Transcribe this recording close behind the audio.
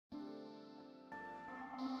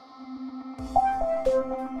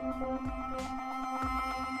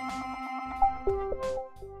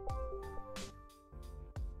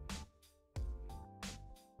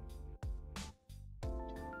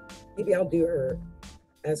Maybe I'll do her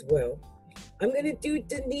as well. I'm going to do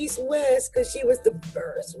Denise West because she was the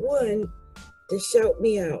first one to shout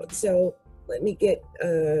me out. So let me get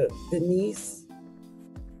Denise,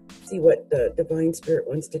 see what the Divine Spirit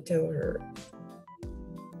wants to tell her.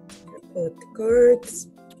 Pull up the cards.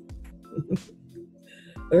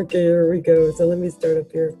 Okay, here we go. So let me start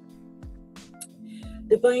up here.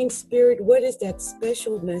 Divine Spirit, what is that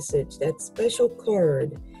special message, that special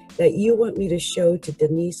card that you want me to show to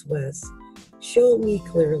Denise West? Show me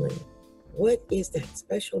clearly. What is that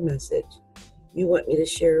special message you want me to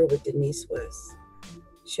share with Denise West?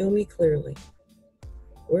 Show me clearly.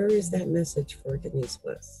 Where is that message for Denise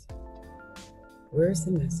West? Where is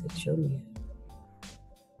the message? Show me it.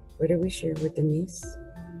 Where do we share with Denise?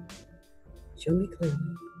 Show me clearly.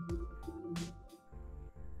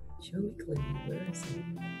 Show me clearly. Where is it?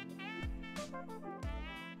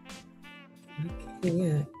 Okay,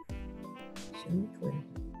 yeah. Show me clearly.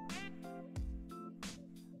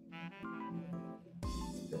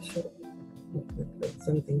 Special. Put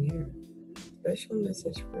something here. Special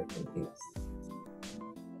message for Denise.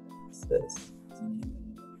 What's this?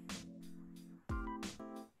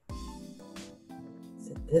 Is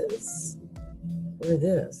it this or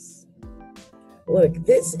this? Look,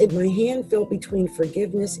 this in my hand felt between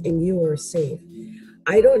forgiveness and you are safe.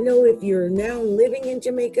 I don't know if you're now living in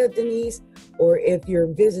Jamaica, Denise, or if you're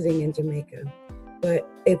visiting in Jamaica. But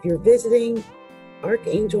if you're visiting,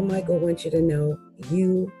 Archangel Michael wants you to know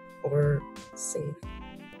you are safe.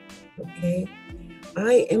 Okay?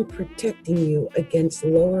 I am protecting you against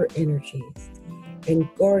lower energies and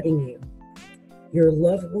guarding you, your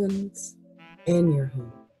loved ones, and your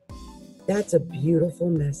home. That's a beautiful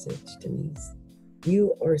message, Denise.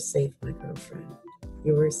 You are safe, my girlfriend.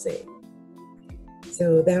 You are safe.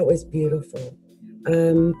 So that was beautiful.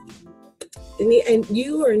 Denise, and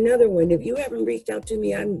you are another one. If you haven't reached out to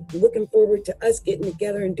me, I'm looking forward to us getting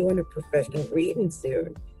together and doing a professional reading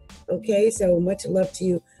soon. Okay, so much love to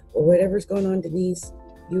you. Or whatever's going on, Denise,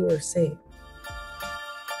 you are safe.